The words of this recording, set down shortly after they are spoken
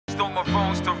all my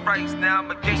wrongs to rights. Now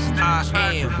I'm a gangster.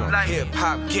 I am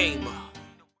hip-hop gamer.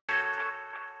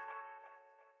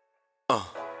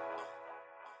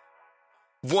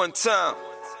 One time,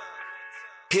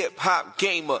 hip-hop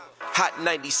gamer, hot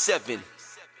 97.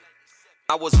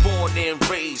 I was born and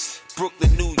raised,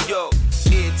 Brooklyn, New York,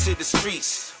 ear to the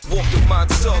streets. Walking my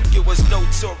talk, it was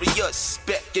notorious.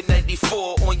 Back in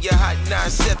 94 on your hot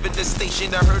 97, the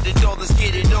station I heard it all, let's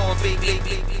get it on, baby.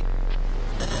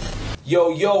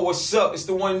 Yo, what's up? It's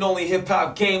the one and only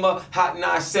hip-hop gamer. Hot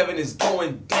 97 is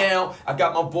going down. I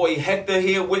got my boy Hector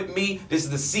here with me. This is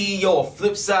the CEO of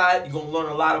Flipside. You're going to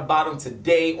learn a lot about him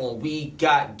today on We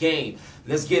Got Game.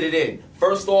 Let's get it in.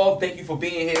 First off, thank you for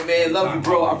being here, man. Love you,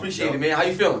 bro. I appreciate it, man. How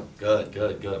you feeling? Good.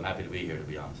 I'm happy to be here, to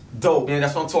be honest. Dope, man.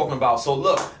 That's what I'm talking about. So,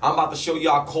 look, I'm about to show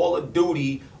y'all Call of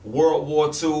Duty World War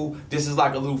II. This is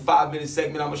like a little 5-minute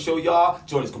segment I'm going to show y'all.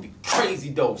 Jordan's going to be crazy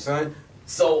dope, son.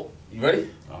 So, you ready?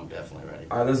 I'm definitely ready.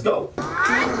 All right, let's go. Our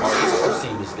sports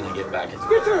team is going to get back into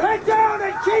Get your head down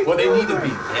and keep Well, they need to be.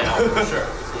 Yeah, for sure.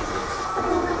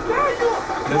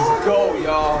 Let's go,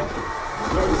 y'all.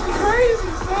 Yo, it's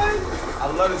crazy, son. I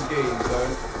love this game, son.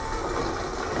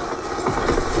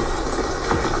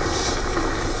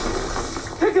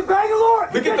 Take the Bangalore.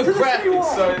 Look at the graphics,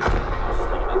 son.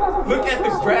 Look at the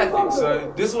graphics,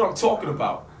 son. This is what I'm talking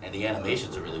about. And the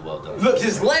animations are really well done. Look,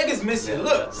 his leg is missing.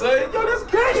 Look, son. Yo, that's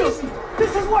crazy.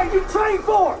 This is what you train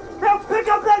for. Now pick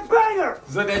up that banger.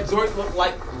 So that joint look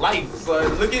like life,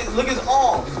 son. Look at his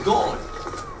arm. It's gone.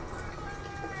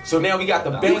 So now we got the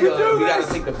banger. We got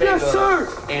to take the banger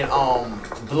and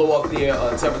blow up their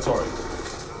territory.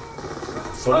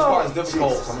 So this part is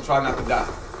difficult, so I'm gonna try not to die.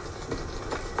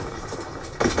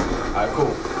 Alright,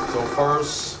 cool. So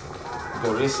first,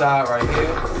 go to this side right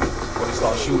here. We're gonna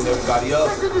start shooting everybody up.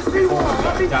 Boom, you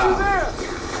gotta die.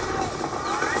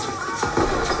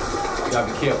 You gotta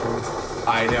be careful.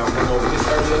 Alright, now I'm going over this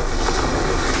area.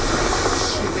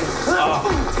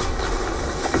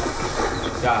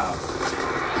 Die.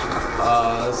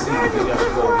 Let's see, we got to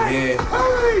go over here.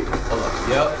 Hold up,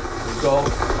 yep, let's go.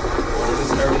 Go to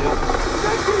this area.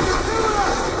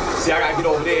 See, I gotta get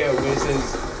over there where it says,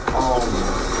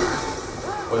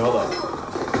 wait, hold up.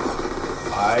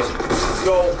 Alright, let's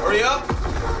go. Hurry up.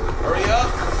 Hurry up.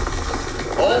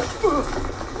 Oh,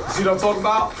 see what I'm talking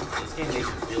about?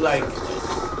 Like,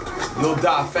 you'll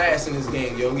die fast in this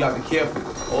game, yo. You gotta be careful.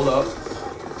 Hold up.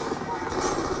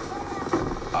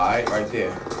 Alright, right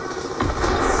there.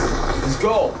 Let's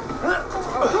go.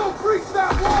 Don't breach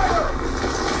that wire.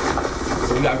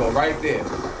 So we gotta go right there.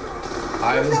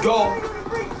 Alright, let's go.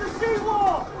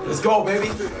 Let's go, baby.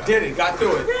 Did it. Got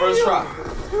through it. First try.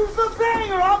 Use the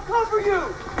banger. I'll cover you.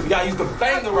 We gotta use the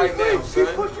banger right now, son.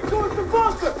 Keep pushing towards the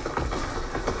bunker.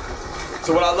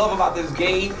 So what I love about this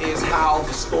game is how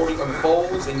the story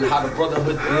unfolds and how the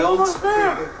brotherhood builds.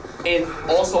 And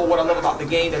also what I love about the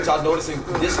game that y'all notice in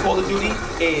this Call of Duty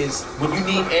is when you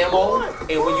need ammo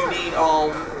and when you need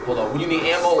when you need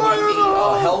ammo, when you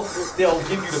need health, they'll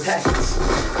give you the packets.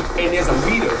 And there's a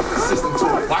meter system to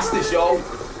it. Watch this, yo.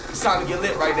 It's time to get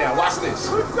lit right now. Watch this.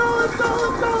 Let's go.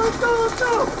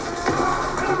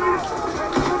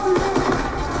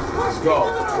 Let's go.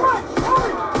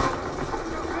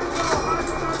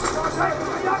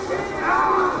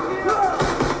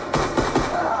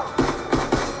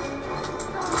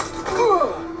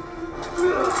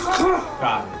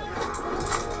 God.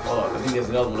 Hold up, I think there's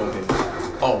another one over here.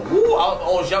 Oh, woo!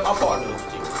 I'll jump my partner.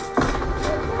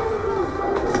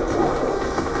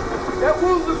 That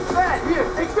wound looks bad. Here,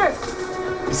 take this.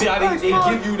 You see how they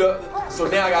give you the... So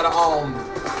now I gotta,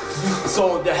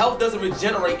 so the health doesn't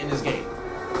regenerate in this game.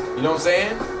 You know what I'm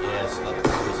saying? Yeah, it's like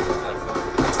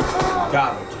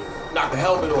Got him. Knock the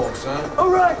helmet off, son.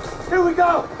 All right, here we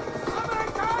go.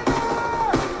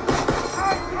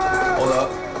 Hold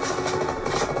up.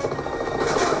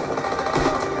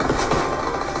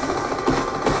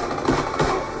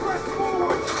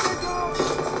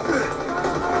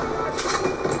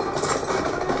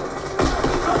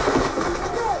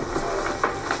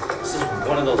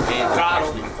 one of those games that's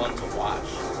actually fun to watch.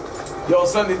 Yo,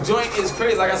 son, the joint is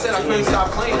crazy. Like I said, I couldn't stop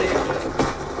playing it.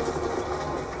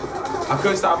 I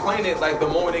couldn't stop playing it like the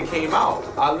moment it came out.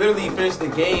 I literally finished the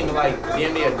game in like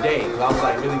damn near a day because I was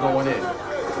like really going in.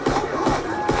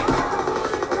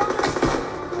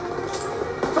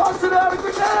 Toss it out a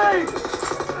grenade!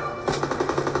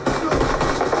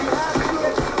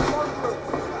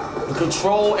 The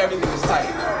control, everything is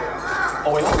tight.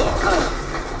 Oh wait, hold up.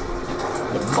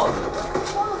 The mother.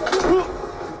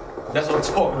 That's what I'm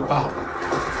talking about.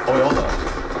 Oh wait, hold up.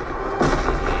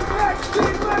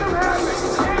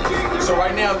 So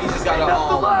right now we just gotta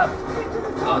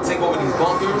take over these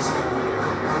bunkers.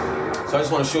 So I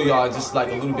just want to show y'all just like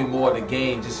a little bit more of the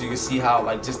game, just so you can see how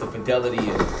like just the fidelity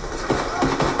and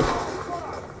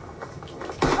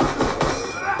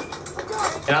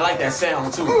I like that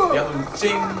sound too. The other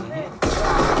ching.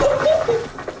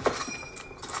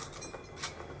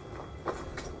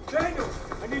 Daniel,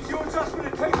 I need you and Justin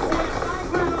to take point.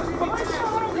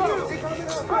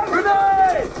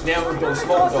 Grenade! Now we're going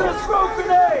smoke though. Smoke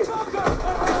grenade!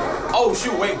 Oh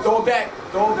shoot, wait, throw it back.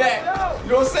 Throw it back.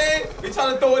 You know what I'm saying? They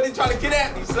trying to throw it, they trying to get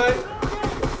at me, son.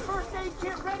 First aid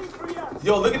kit ready for you.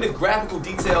 Yo, look at the graphical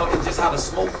detail and just how the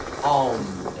smoke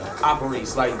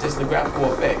operates, like just the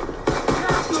graphical effect.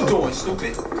 What you doing,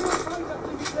 stupid?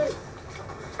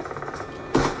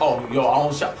 Oh, yo, I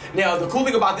don't shot. Now, the cool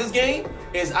thing about this game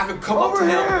is I could come up to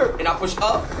him and I push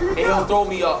up and he'll throw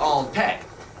me a pack.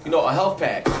 You know, a health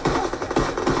pack.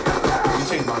 Let me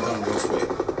change my gun real quick.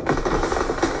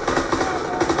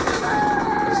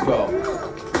 Let's go.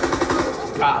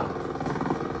 Got him.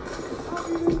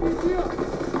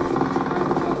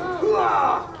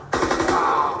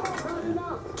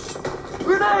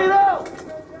 Grenade out!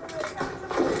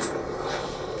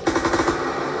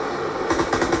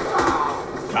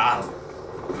 Got him.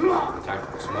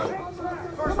 Tactical smoke.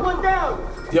 First one down!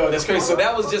 Yo, that's crazy. So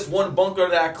that was just one bunker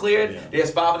that I cleared. There's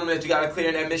 5 of them that you gotta clear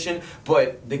in that mission.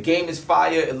 But the game is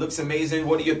fire. It looks amazing.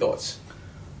 What are your thoughts?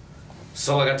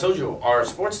 So like I told you, our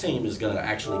sports team is going to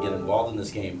actually get involved in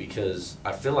this game because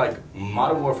I feel like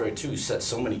Modern Warfare 2 set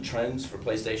so many trends for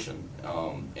PlayStation.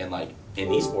 And like in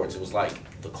esports, it was like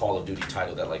the Call of Duty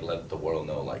title that like let the world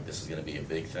know like this is going to be a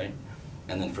big thing.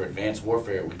 And then for Advanced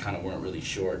Warfare, we kind of weren't really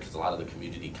sure because a lot of the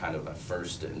community kind of at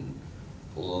first didn't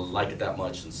like it that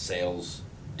much, and sales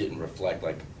didn't reflect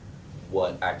like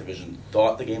what Activision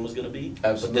thought the game was going to be.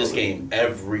 Absolutely. But this game,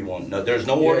 everyone, there's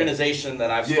no organization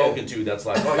that I've spoken to that's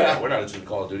like, oh yeah, we're not into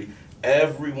Call of Duty.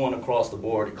 Everyone across the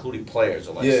board, including players,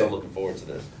 are like so looking forward to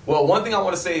this. Well, one thing I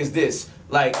want to say is this.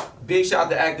 Like, big shout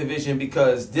out to Activision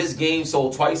because this game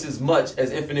sold twice as much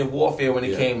as Infinite Warfare when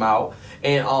it came out.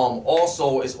 And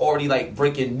also, it's already like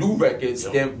breaking new records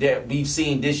that we've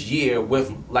seen this year with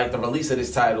like the release of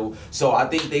this title. So I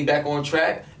think they back on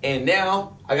track. And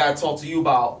now, I got to talk to you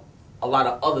about a lot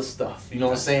of other stuff. You know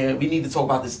what I'm saying? We need to talk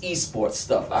about this esports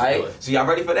stuff, all right? So y'all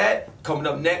ready for that? Coming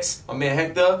up next, my man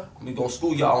Hector, we're going to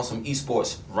school y'all on some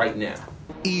esports right now.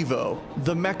 EVO,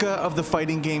 the mecca of the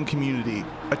fighting game community.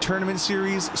 A tournament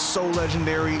series so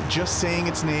legendary, just saying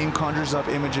its name conjures up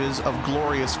images of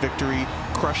glorious victory,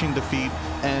 crushing defeat,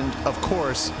 and, of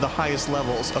course, the highest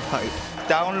levels of hype.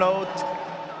 Download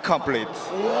complete.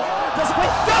 Oh my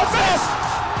God! That's it!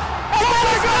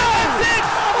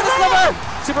 With the sliver!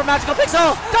 Super magical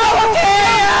pixel! Double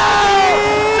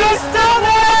kill! Just done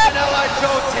it! Vanilla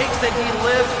Joe takes it. He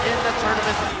lives in the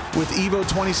tournament. With EVO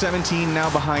 2017 now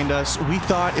behind us, we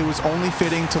thought it was only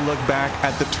fitting to look back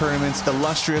at the tournament's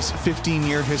illustrious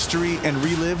 15-year history and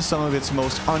relive some of its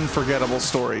most unforgettable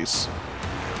stories.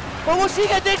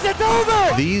 Momoshika thinks it's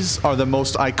over! These are the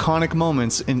most iconic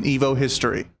moments in EVO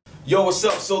history. Yo, what's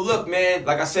up? So look, man,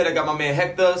 like I said, I got my man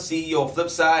Hector, CEO of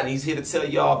Flipside, and he's here to tell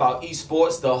y'all about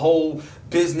esports, the whole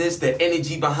business, the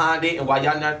energy behind it, and why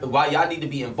y'all need to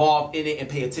be involved in it and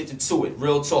pay attention to it.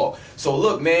 Real talk. So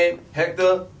look, man,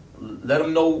 Hector, let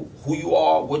them know who you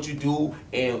are, what you do,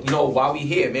 and you know why we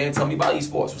here, man. Tell me about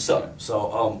esports. What's up?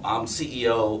 So I'm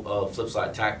CEO of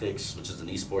Flipside Tactics, which is an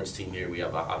esports team here. We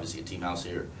have obviously a team house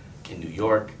here in New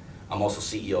York. I'm also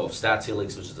CEO of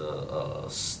StatsHelix, which is a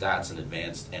stats and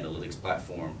advanced analytics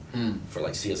platform for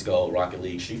like CSGO, Rocket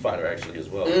League, Street Fighter actually as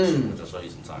well, which I'll show you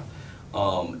sometime.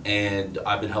 And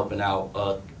I've been helping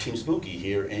out Team Spooky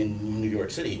here in New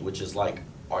York City, which is like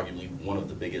arguably one of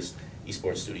the biggest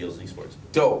esports studios in esports.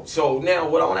 Dope. So now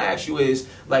what I want to ask you is,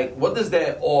 like, what does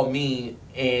that all mean?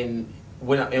 And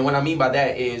what I mean by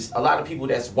that is a lot of people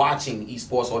that's watching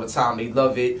esports all the time, they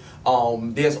love it.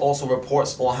 There's also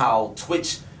reports on how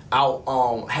Twitch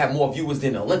have more viewers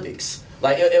than the Olympics.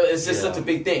 Like it's just such a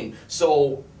big thing.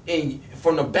 So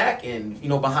from the back end, you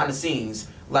know, behind the scenes,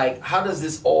 like how does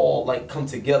this all like come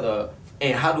together,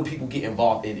 and how do people get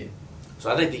involved in it? So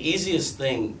I think the easiest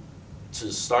thing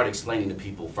to start explaining to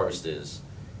people first is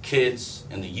kids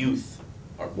and the youth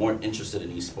are more interested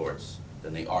in esports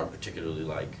than they are particularly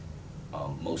like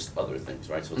most other things,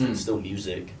 right? So it's still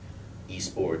music,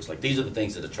 esports, like these are the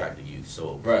things that attract the youth.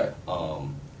 So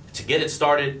to get it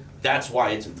started, that's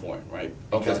why it's important, right?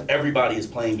 Because everybody is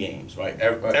playing games, right?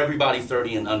 Everybody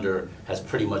 30 and under has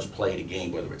pretty much played a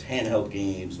game, whether it's handheld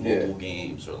games, mobile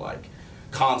games, or like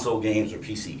console games or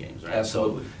PC games, right?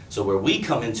 Absolutely. So where we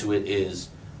come into it is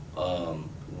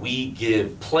we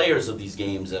give players of these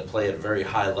games that play at a very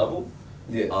high level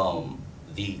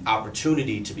the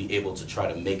opportunity to be able to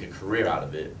try to make a career out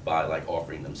of it by like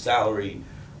offering them salary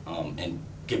and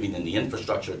giving them the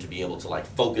infrastructure to be able to like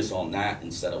focus on that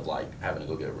instead of like having to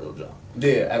go get a real job.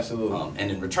 Yeah, absolutely. And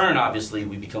in return, obviously,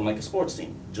 we become like a sports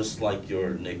team, just like your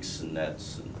Knicks and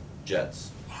Nets and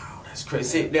Jets. Wow, that's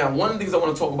crazy. Now, one of the things I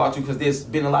want to talk about too, because there's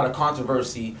been a lot of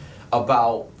controversy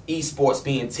about esports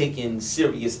being taken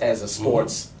serious as a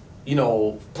sports, you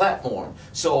know, platform.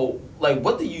 So, like,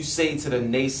 what do you say to the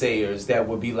naysayers that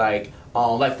would be like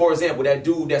for example, that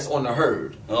dude that's on the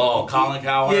herd? Oh, Colin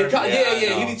Cowherd?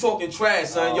 Yeah, he be talking trash,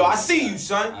 son. Yo, I see you,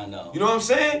 son. I know. You know what I'm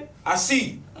saying? I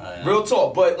see you. Real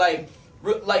talk. But, like,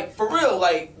 for real,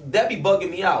 like, that be bugging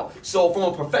me out. So, from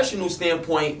a professional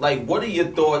standpoint, like, what are your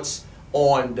thoughts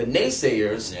on the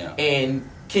naysayers? Yeah. And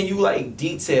can you, like,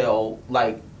 detail,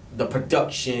 like, the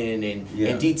production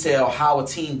and detail how a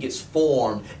team gets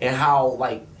formed and how,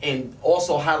 like, and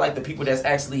also highlight the people that's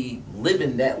actually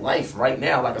living that life right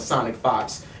now, like a Sonic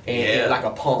Fox and like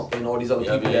a Punk and all these other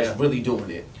people that's really doing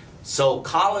it. So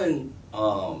Colin,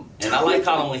 and I like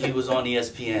Colin when he was on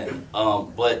ESPN,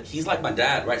 but he's like my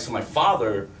dad, right? So my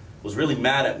father was really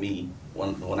mad at me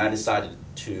when I decided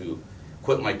to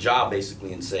quit my job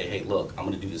basically and say, hey, look, I'm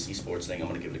going to do this esports thing. I'm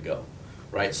going to give it a go,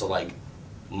 right? So like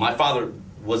my father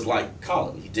was like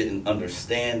Colin. He didn't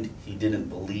understand, he didn't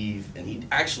believe, and he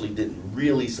actually didn't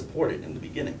really support it in the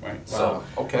beginning, right? Wow.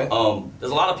 So okay.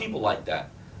 There's a lot of people like that.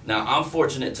 Now, I'm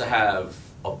fortunate to have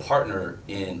a partner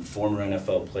in former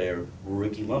NFL player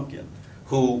Ricky Lumpkin,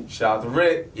 who... Shout out to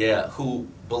Rick. Yeah, who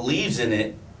believes in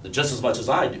it just as much as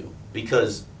I do,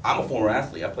 because I'm a former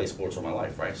athlete. I played sports all my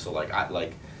life, right? So, like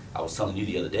I was telling you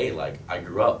the other day, like, I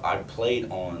grew up, I played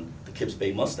on the Kips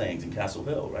Bay Mustangs in Castle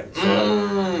Hill, right? So,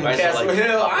 right? Castle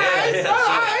Hill,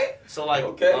 alright. So, like,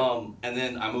 okay. And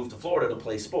then I moved to Florida to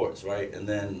play sports, right? And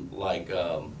then, like,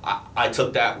 I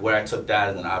took that where I took that,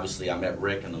 and then obviously I met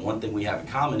Rick, and the one thing we have in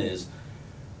common is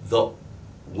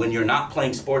when you're not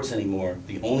playing sports anymore,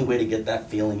 the only way to get that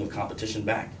feeling of competition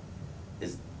back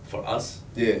is, for us,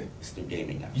 it's through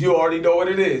gaming now. You already know what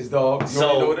it is, dog. You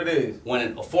already know what it is.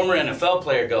 When a former NFL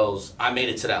player goes, I made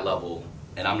it to that level,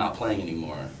 and I'm not playing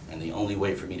anymore, and the only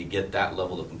way for me to get that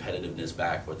level of competitiveness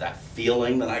back, or that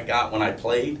feeling that I got when I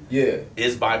played,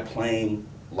 is by playing,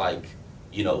 like,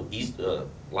 you know,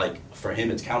 like, for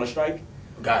him it's Counter-Strike.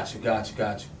 Got you.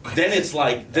 Then it's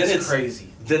like, That's crazy.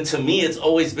 Then to me it's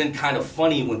always been kind of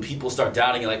funny when people start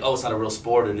doubting it, like, oh, it's not a real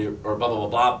sport, or blah, blah, blah,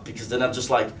 blah, because then I'm just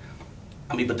like,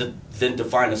 I mean, but then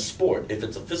define a sport. If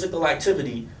it's a physical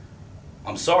activity,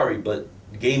 I'm sorry, but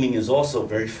gaming is also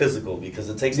very physical, because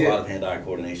it takes a lot of hand-eye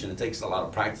coordination, it takes a lot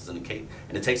of practice, and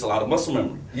it takes a lot of muscle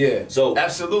memory. Yeah, so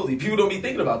absolutely. People don't be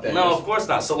thinking about that. No, of course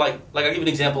not. So like I'll give you an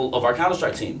example of our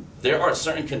Counter-Strike team. There are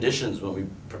certain conditions when we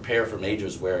prepare for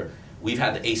majors where we've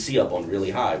had the AC up on really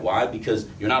high. Why? Because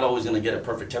you're not always going to get a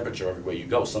perfect temperature everywhere you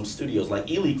go. Some studios, like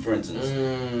E-League, for instance,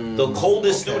 the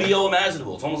coldest studio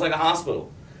imaginable. It's almost like a hospital.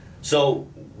 So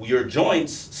your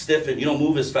joints stiffen. You don't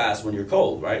move as fast when you're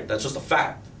cold, right? That's just a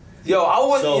fact.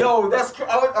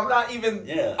 I'm not even.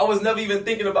 Yeah. I was never even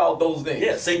thinking about those things.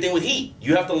 Yeah. Same thing with heat.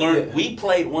 You have to learn. Yeah. We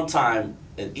played one time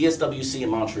at ESWC in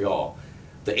Montreal.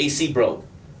 The AC broke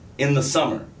in the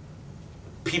summer.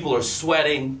 People are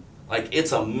sweating. Like,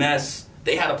 it's a mess.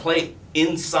 They had to play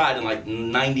inside in like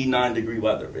 99-degree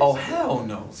weather. Basically. Oh, hell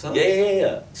no, son.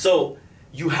 Yeah. So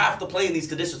you have to play in these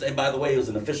conditions. And by the way, it was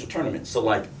an official tournament. So,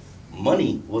 like,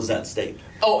 money was at stake.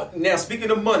 Oh, now,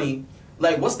 speaking of money,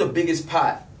 like, what's the biggest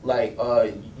pot, like,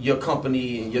 your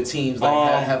company and your teams,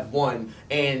 like, have won?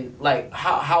 And, like,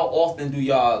 how often do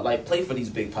y'all, like, play for these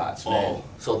big pots, man? Oh,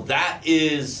 so that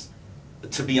is,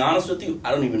 to be honest with you,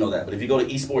 I don't even know that. But if you go to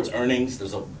esports earnings,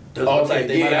 there's a website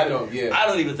they might have. I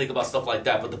don't even think about stuff like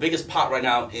that. But the biggest pot right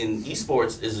now in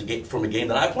esports is from a game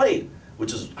that I played,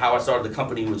 which is how I started the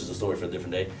company, which is a story for a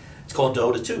different day. It's called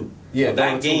Dota 2. Yeah,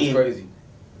 that game, crazy.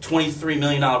 $23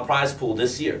 million prize pool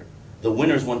this year. The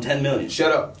winners won $10 million.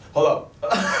 Shut up. Hold up.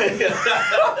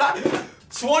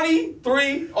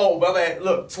 23. Oh, my bad.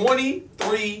 Look,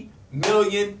 $23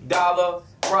 million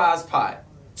prize pot.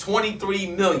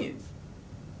 $23 million.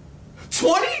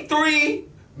 $23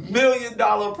 million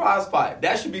prize pot.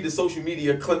 That should be the social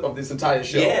media clip of this entire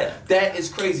show. Yeah. That is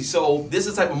crazy. So this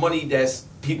is the type of money that's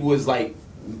people is like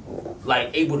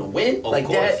able to win. Of like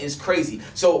course. That is crazy.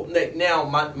 So now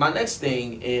my next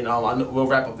thing, and we'll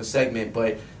wrap up the segment,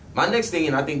 but my next thing,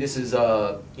 and I think this is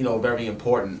very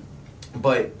important,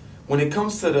 but when it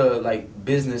comes to the like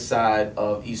business side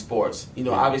of esports, you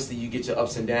know, obviously you get your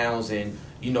ups and downs, and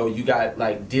you know you got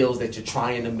like deals that you're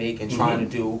trying to make and trying to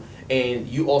do, and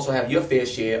you also have your fair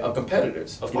share of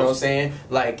competitors. You know what I'm saying?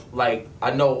 Like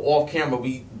I know off camera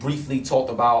we briefly talked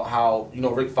about how, you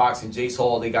know, Rick Fox and Jace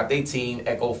Hall, they got their team,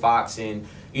 Echo Fox, and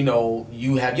you know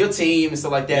you have your team and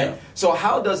stuff like that. Yeah. So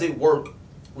how does it work,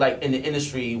 like in the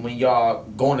industry, when y'all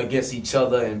going against each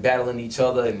other and battling each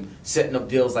other and setting up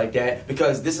deals like that?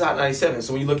 Because this is Hot 97,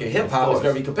 so when you look at hip hop, it's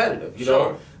very competitive. You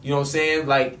know what I'm saying?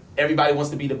 Like everybody wants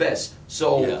to be the best.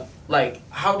 So like,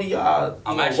 how do y'all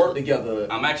work together?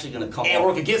 I'm actually gonna come and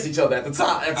work against each other at the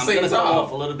time. At the same time, come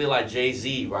off a little bit like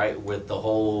Jay-Z, right, with the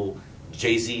whole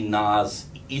Jay-Z Nas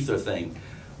Ether thing.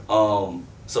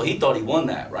 So he thought he won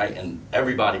that, right? And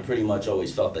everybody pretty much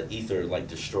always felt that Ether like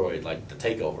destroyed like the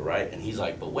takeover, right? And he's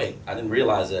like, but wait, I didn't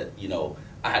realize that, you know,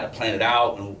 I had to plan it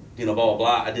out and, you know, blah, blah,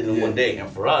 blah. I did it in one day. And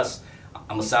for us, I'm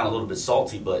gonna sound a little bit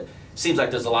salty, but it seems like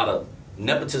there's a lot of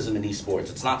nepotism in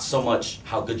esports. It's not so much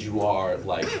how good you are,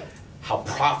 like how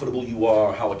profitable you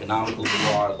are, how economical you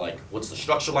are, like what's the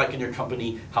structure like in your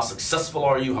company, how successful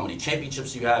are you, how many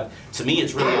championships you have. To me,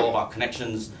 it's really all about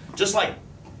connections, just like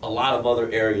a lot of other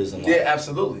areas in life. Yeah,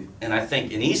 absolutely. And I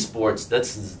think in esports,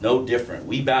 that's no different.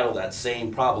 We battle that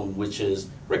same problem, which is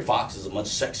Rick Fox is a much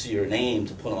sexier name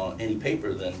to put on any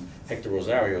paper than Hector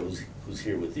Rosario, who's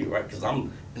here with you, right? Because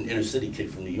I'm an inner city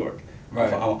kid from New York.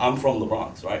 Right. I'm from the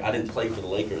Bronx, right? I didn't play for the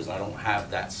Lakers. I don't have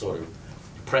that sort of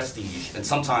prestige. And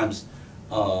sometimes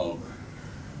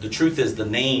the truth is the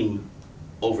name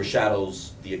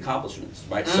overshadows the accomplishments,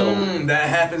 right? So that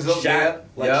happens. Shaq,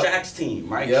 Shaq's team,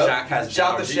 right? Shaq has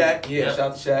shout to Shaq,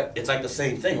 shout to Shaq. It's like the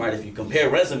same thing, right? If you compare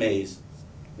resumes,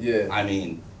 I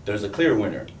mean, there's a clear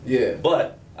winner. Yeah.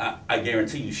 But I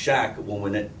guarantee you, Shaq will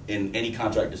win it in any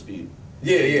contract dispute.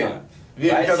 Yeah,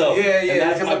 Right? because So,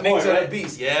 because my of nature point, of right? the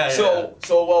beast.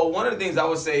 So, one of the things I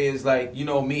would say is, like, you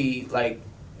know, me, like,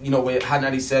 you know, with Hot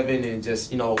 97 and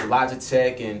just, you know,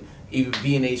 Logitech and even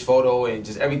B&H Photo and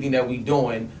just everything that we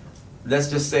doing, let's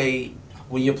just say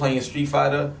when you're playing Street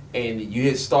Fighter and you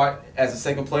hit start as a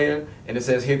second player and it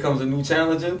says, here comes a new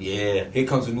challenger. Yeah. Here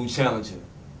comes a new challenger.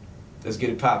 Let's get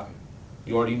it popping.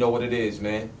 You already know what it is,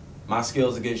 man. My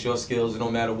skills against your skills, no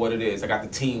matter what it is. I got the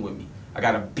team with me. I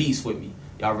got a beast with me.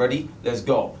 Y'all ready? Let's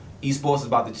go. Esports is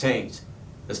about to change.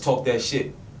 Let's talk that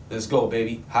shit. Let's go,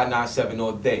 baby. Hot 97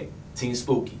 all day. Team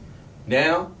Spooky.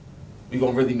 Now, we're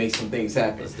going to really make some things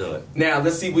happen. Let's do it. Now,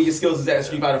 let's see where your skills is at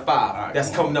Street Fighter 5. Right, that's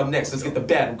coming up next. Let's get the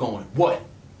battle going. What?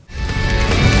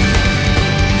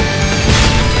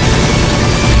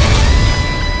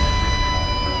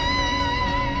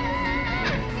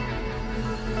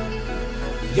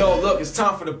 Yo, look, it's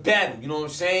time for the battle. You know what I'm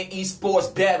saying?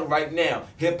 Esports battle right now.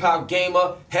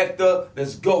 HipHopGamer, Hector,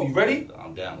 let's go. You ready?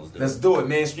 I'm down. Let's do it. Let's do it,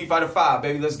 man. Street Fighter 5,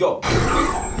 baby. Let's go.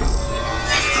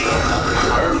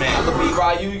 Birdman. I'm gonna be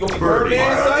Ryu. You gonna be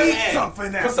Birdman, son?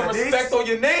 Put some respect on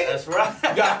your name. That's right.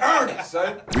 You gotta earn it,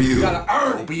 son. You gotta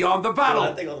earn it. Beyond the battle.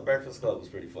 I think on the Breakfast Club was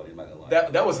pretty funny. I'm not gonna lie.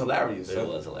 That was hilarious, It son.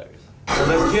 was hilarious. So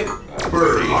let's get it.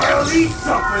 I'll eat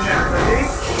something after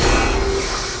this.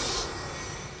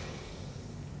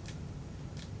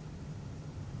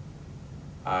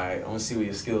 Alright, I wanna see where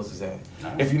your skills is at.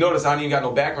 Right. If you notice, I don't even got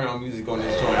no background music on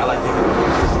this joint. I like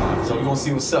that. So we're gonna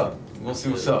see what's up. We're gonna see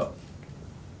what's up.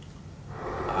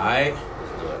 Alright.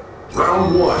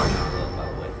 Round one. By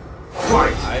the way.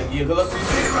 Fight. Alright, yeah, good luck to you.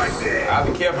 Stay right there. I'll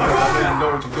be careful because I really know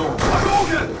what you're doing.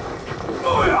 Hadouken!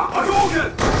 Oh yeah, Hadouken!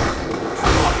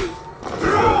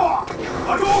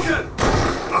 Hadouken!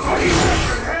 That's what he said.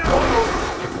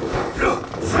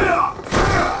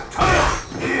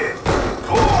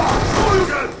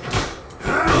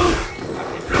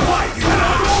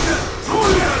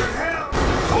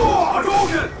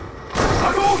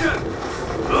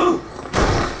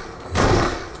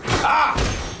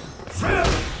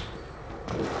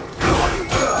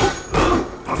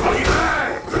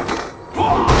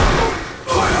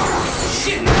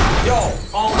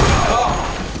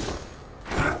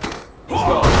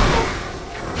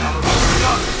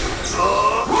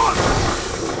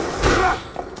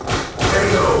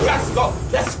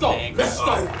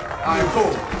 Alright,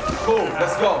 cool.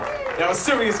 Let's go. That was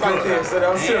serious right there, so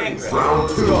that was serious. Round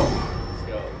two. Let's go. Let's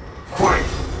go. Fight!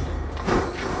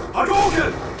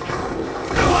 Hadouken!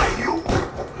 You!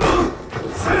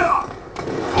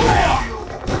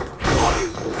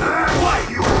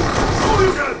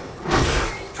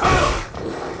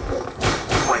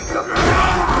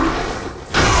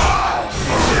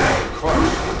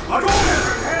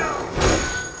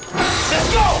 Let's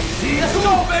go! Let's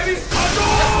go, baby!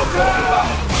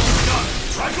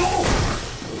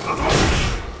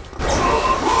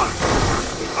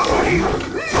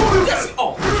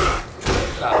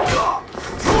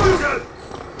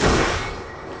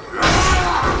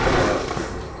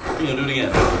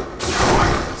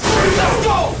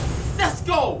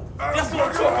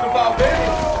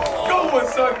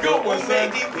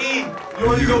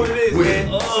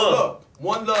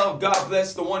 One love, God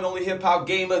bless the one only hip hop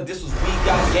gamer. This was We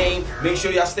Got Game. Make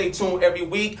sure y'all stay tuned every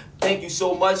week. Thank you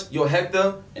so much. Yo,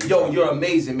 Hector. Yo, you're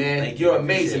amazing, man. You're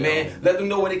amazing, man. Let them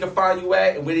know where they can find you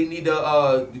at and where they need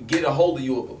to get a hold of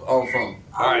you from.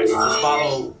 Alright, so just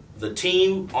follow the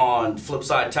team on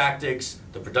Flipside Tactics,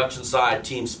 the production side,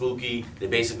 Team Spooky. They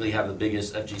basically have the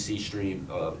biggest FGC stream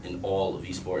in all of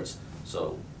esports.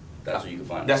 So that's what you can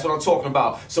find. That's what I'm talking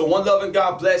about. So one love and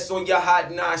God bless on your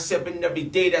hot 9-7 every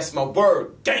day. That's my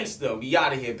word. Gangster. We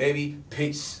out of here, baby.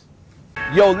 Peace.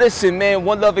 Yo, listen, man.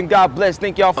 One love and God bless.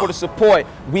 Thank y'all for the support.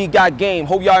 We Got Game.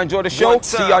 Hope y'all enjoy the show.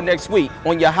 See y'all next week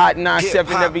on your hot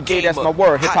 9-7 every day. That's my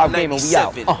word. Hip Hop Gamer. We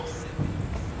out.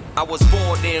 I was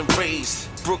born and raised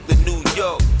Brooklyn, New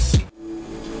York.